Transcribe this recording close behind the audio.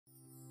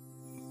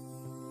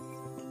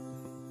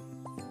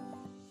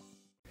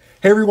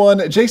Hey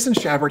everyone, Jason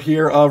Schabbert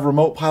here of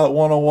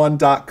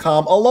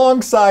RemotePilot101.com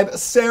alongside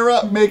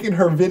Sarah making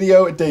her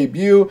video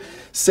debut.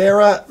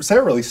 Sarah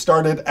really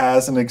started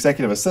as an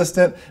executive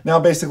assistant, now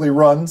basically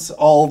runs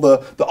all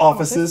the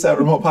offices at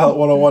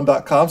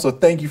RemotePilot101.com, so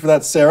thank you for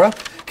that, Sarah.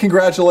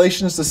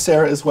 Congratulations to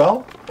Sarah as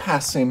well,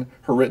 passing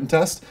her written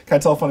test. Can I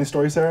tell a funny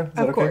story, Sarah? Is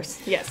that okay? Of course,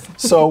 yes.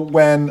 So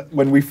when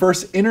we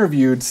first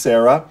interviewed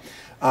Sarah,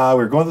 we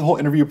were going through the whole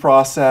interview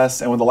process,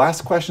 and one of the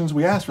last questions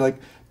we asked, we're like,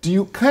 do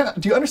you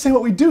understand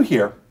what we do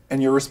here?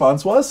 And your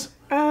response was?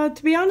 To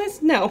be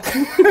honest, no.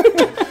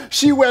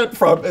 She went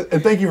from,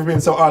 and thank you for being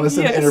so honest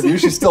in the interview,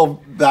 she's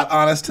still that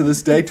honest to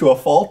this day to a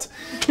fault.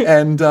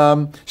 And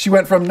she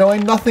went from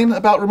knowing nothing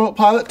about Remote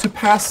Pilot to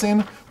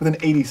passing with an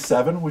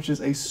 87, which is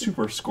a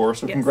super score,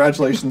 so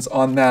congratulations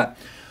on that.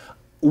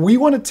 We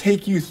want to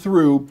take you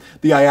through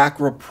the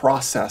IACRA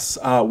process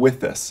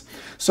with this.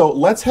 So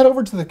let's head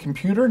over to the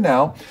computer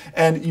now.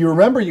 And you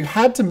remember you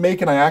had to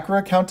make an IACRA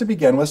account to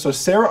begin with. So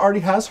Sarah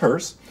already has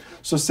hers.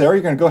 So Sarah,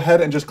 you're going to go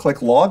ahead and just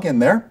click log in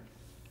there.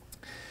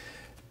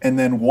 And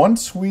then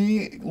once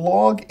we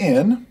log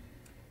in,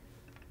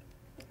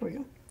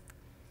 we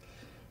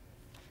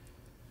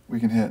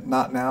can hit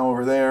not now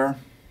over there.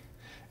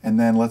 And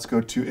then let's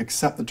go to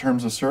accept the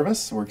terms of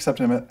service. So we're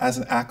accepting him as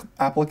an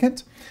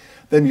applicant.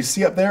 Then you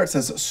see up there, it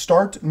says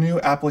Start New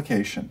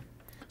Application.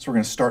 So we're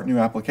going to start new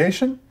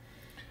application.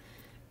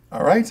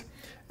 All right.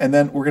 And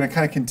then we're going to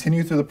kind of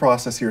continue through the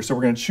process here. So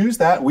we're going to choose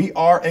that. We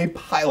are a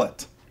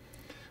pilot.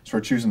 So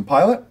we're choosing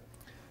pilot.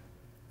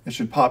 It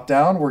should pop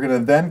down. We're going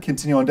to then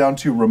continue on down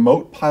to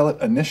Remote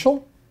Pilot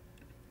Initial.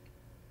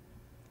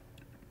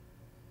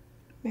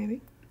 Maybe.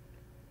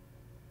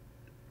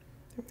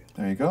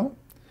 There you go.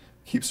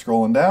 Keep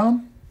scrolling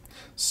down.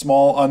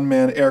 Small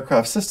unmanned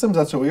aircraft systems,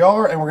 that's what we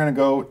are, and we're going to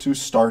go to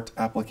Start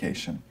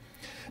Application.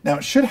 Now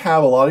it should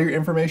have a lot of your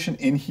information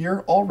in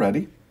here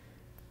already.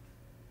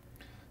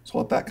 So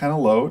let that kind of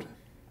load,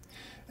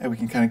 and we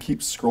can kind of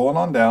keep scrolling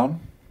on down.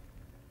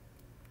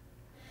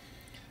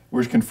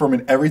 We're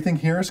confirming everything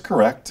here is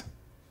correct.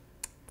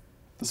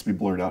 This will be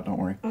blurred out, don't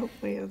worry. Oh,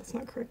 yeah, that's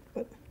not correct,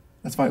 but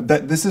that's fine.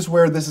 This is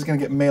where this is going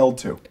to get mailed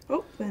to.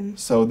 Oh, then.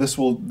 So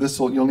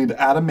you'll need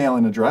to add a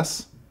mailing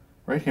address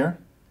right here,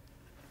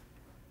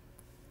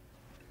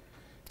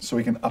 so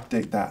we can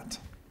update that.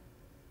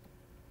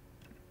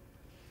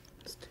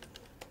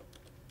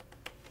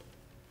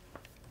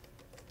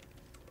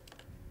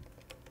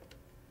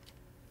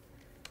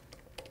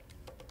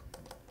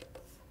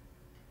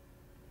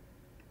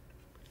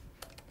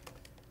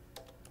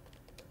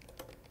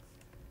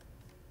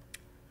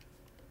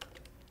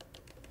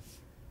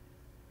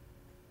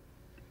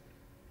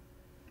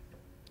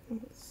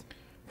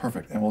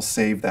 Perfect, and we'll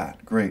save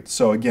that. Great.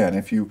 So again,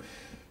 if you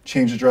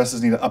change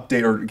addresses, need to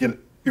update or get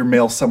your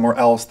mail somewhere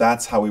else,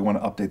 that's how we want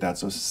to update that.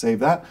 So save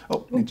that.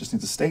 Oh, it just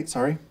needs a state,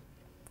 sorry.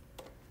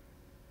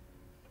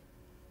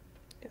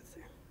 Yes,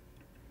 sir.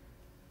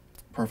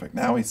 Perfect,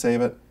 now we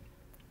save it.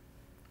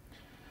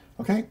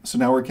 Okay, so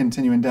now we're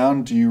continuing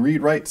down. Do you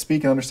read, write,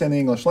 speak, and understand the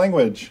English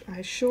language?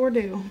 I sure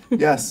do.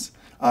 Yes.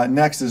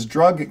 Next is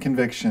drug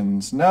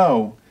convictions.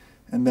 No.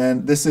 And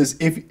then this is,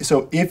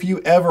 if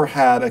you ever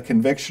had a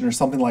conviction or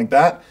something like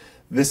that,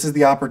 this is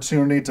the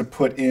opportunity to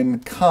put in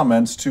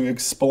comments to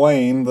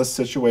explain the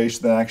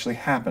situation that actually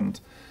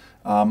happened.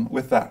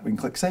 With that, we can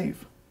click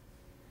Save.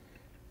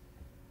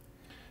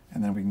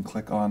 And then we can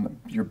click on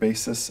your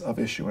basis of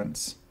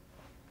issuance.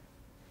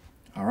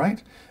 All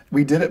right.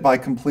 We did it by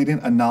completing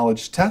a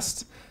knowledge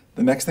test.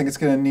 The next thing it's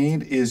going to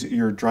need is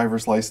your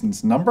driver's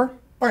license number.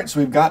 All right, so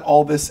we've got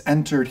all this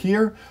entered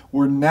here.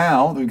 We've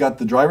got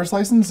the driver's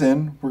license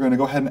in, we're going to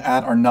go ahead and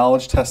add our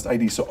knowledge test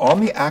ID. So on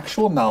the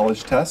actual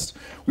knowledge test,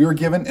 we were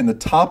given in the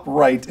top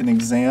right an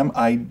exam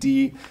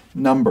ID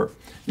number.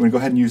 You want to go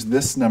ahead and use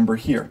this number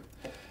here.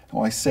 And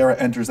while Sarah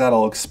enters that,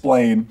 I'll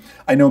explain.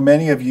 I know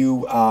many of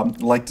you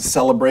like to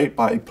celebrate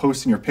by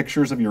posting your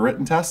pictures of your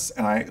written tests,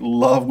 and I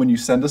love when you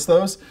send us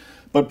those.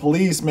 But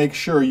please make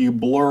sure you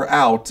blur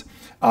out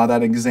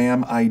that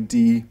exam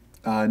ID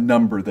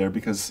number there,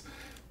 because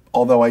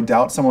although I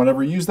doubt someone would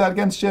ever use that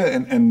against you,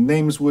 and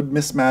names would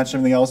mismatch,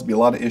 everything else would be a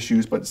lot of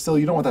issues, but still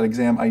you don't want that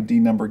exam ID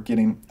number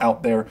getting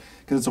out there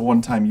because it's a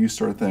one-time use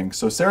sort of thing.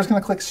 So Sarah's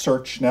going to click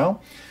search now.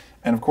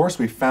 And of course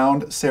we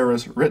found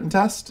Sarah's written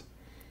test.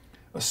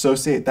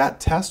 Associate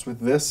that test with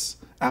this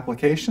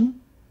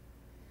application.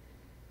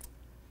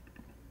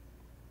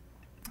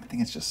 I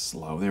think it's just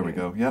slow. There we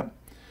go. Yep.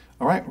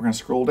 All right, we're going to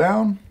scroll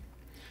down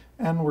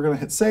and we're going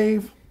to hit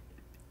save.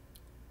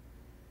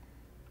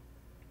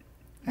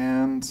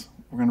 And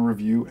we're going to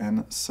review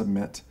and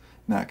submit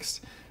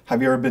next.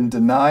 Have you ever been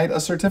denied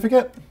a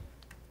certificate?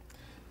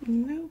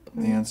 Nope.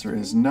 The answer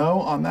is no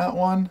on that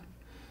one.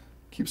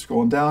 Keep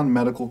scrolling down.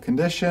 Medical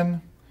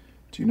condition.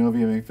 Do you know if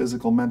you have any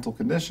physical, mental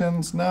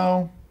conditions?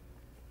 No.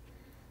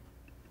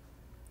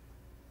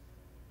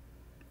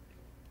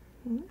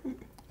 And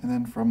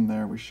then from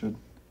there we should,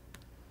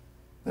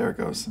 there it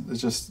goes.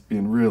 It's just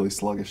being really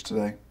sluggish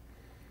today.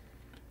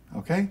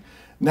 Okay.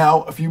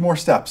 Now a few more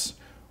steps.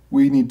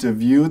 we need to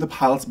view the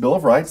pilot's Bill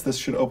of Rights. This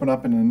should open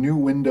up in a new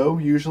window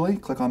usually.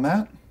 Click on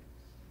that,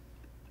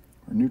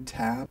 or new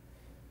tab.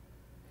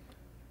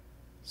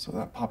 So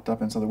that popped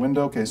up inside the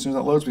window. Okay, as soon as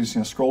that loads, we're just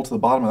going to scroll to the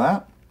bottom of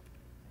that.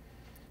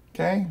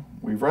 Okay,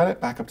 we've read it,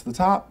 back up to the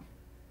top.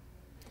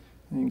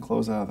 And you can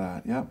close out of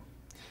that, yep.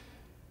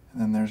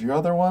 And then there's your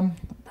other one,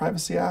 the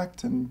Privacy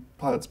Act and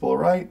Pilot's Bill of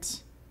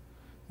Rights.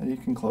 And you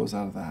can close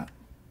out of that.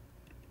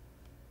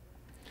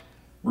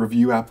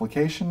 Review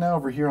application now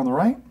over here on the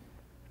right.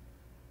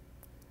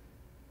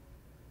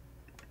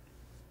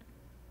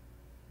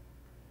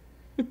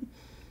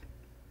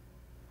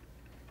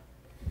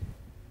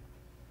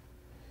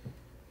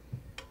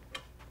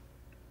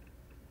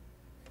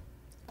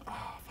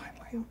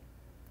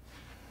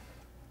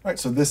 All right,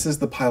 so this is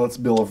the Pilot's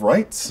Bill of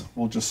Rights.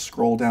 We'll just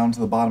scroll down to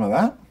the bottom of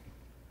that.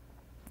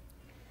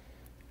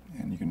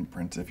 And you can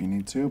print if you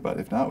need to, but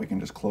if not, we can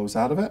just close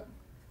out of it.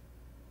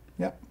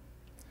 Yep.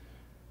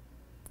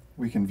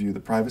 We can view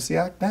the Privacy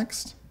Act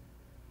next.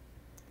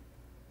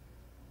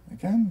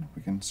 Again,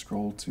 we can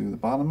scroll to the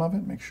bottom of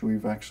it, make sure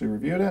we've actually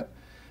reviewed it,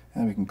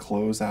 and we can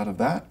close out of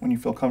that when you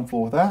feel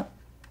comfortable with that.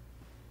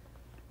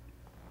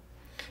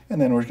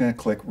 And then we're going to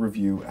click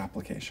Review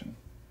Application.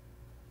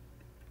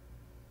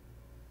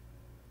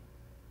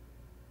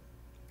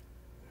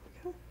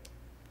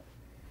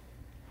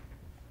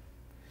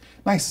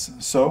 Nice.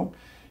 So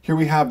here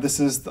we have, this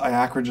is the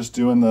IACRA just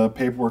doing the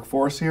paperwork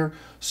for us here.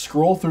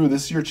 Scroll through.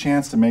 This is your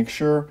chance to make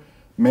sure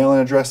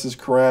mailing address is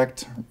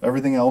correct,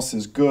 everything else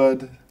is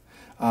good.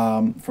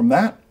 From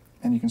that,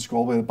 and you can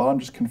scroll all the way to the bottom,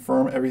 just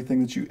confirm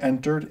everything that you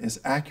entered is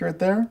accurate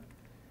there.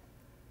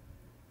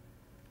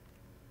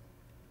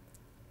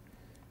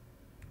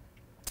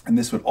 And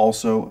this would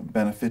also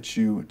benefit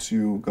you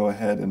to go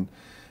ahead and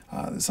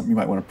this is something you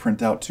might want to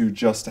print out too,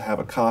 just to have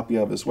a copy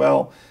of as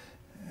well.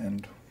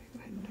 And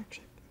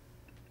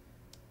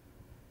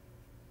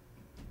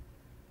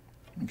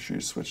make sure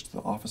you switch to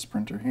the office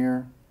printer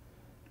here.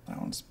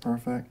 That one's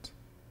perfect.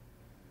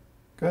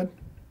 Good.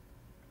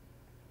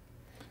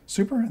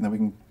 Super, and then we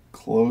can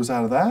close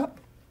out of that.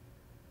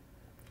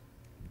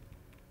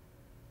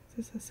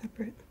 Is this a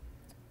separate?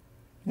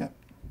 Yep,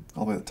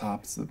 all the way to the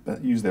top.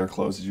 Use there,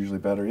 close is usually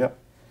better, yep.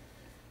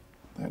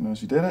 That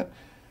knows you did it.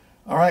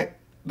 All right,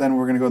 then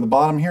we're gonna go to the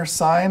bottom here,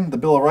 sign the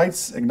Bill of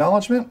Rights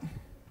acknowledgement.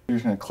 You're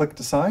just gonna click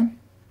to sign.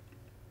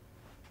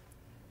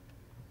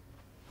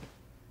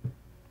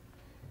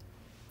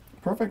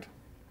 Perfect.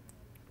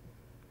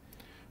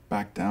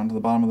 Back down to the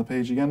bottom of the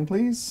page again,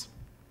 please.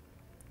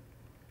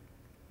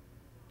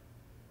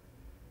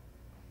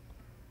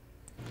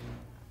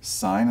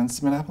 Sign and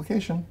submit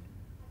application.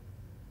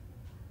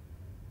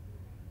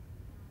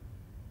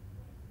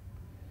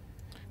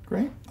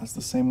 Great, that's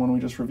the same one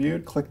we just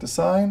reviewed. Click to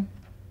sign.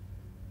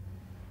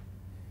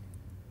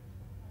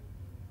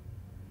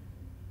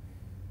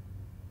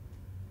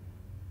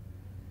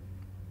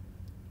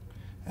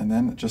 And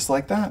then just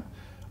like that,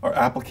 our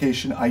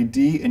application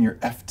ID and your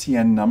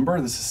FTN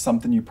number. This is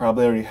something you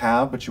probably already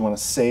have, but you want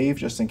to save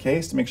just in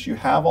case to make sure you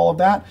have all of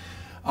that.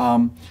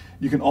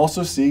 You can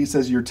also see, it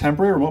says your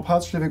temporary remote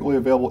pilot certificate will be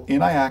available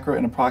in IACRA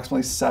in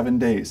approximately 7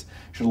 days.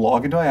 You should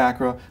log into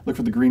IACRA, look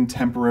for the green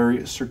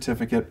temporary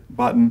certificate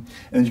button,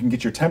 and you can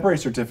get your temporary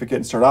certificate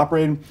and start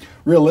operating.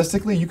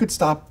 Realistically, you could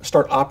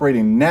start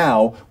operating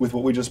now with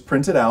what we just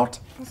printed out,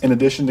 in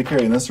addition to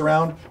carrying this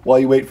around while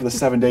you wait for the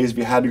 7 days if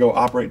you had to go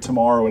operate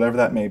tomorrow or whatever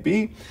that may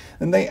be.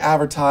 And they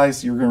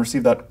advertise you're going to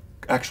receive that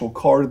actual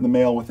card in the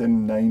mail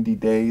within 90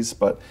 days,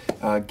 but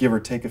give or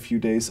take a few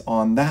days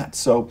on that.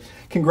 So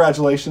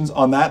congratulations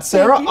on that,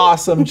 Sarah.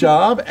 Awesome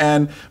job.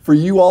 And for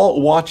you all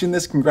watching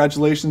this,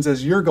 congratulations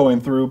as you're going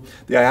through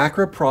the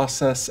IACRA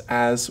process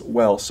as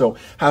well. So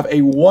have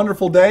a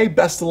wonderful day.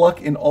 Best of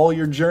luck in all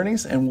your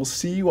journeys, and we'll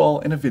see you all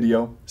in a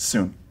video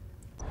soon.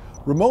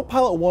 Remote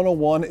Pilot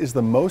 101 is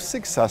the most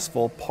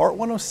successful Part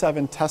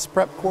 107 test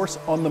prep course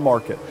on the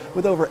market,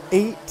 with over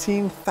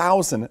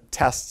 18,000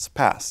 tests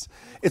passed.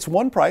 It's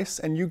one price,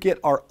 and you get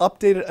our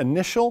updated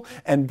initial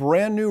and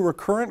brand new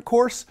recurrent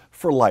course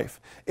for life.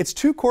 It's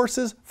 2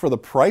 courses for the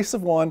price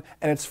of one,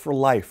 and it's for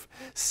life.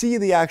 See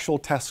the actual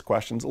test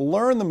questions,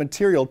 learn the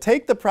material,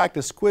 take the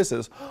practice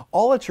quizzes,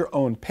 all at your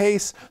own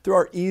pace through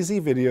our easy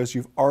videos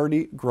you've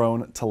already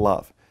grown to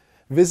love.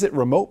 Visit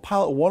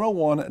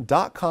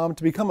remotepilot101.com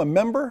to become a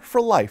member for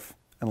life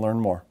and learn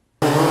more.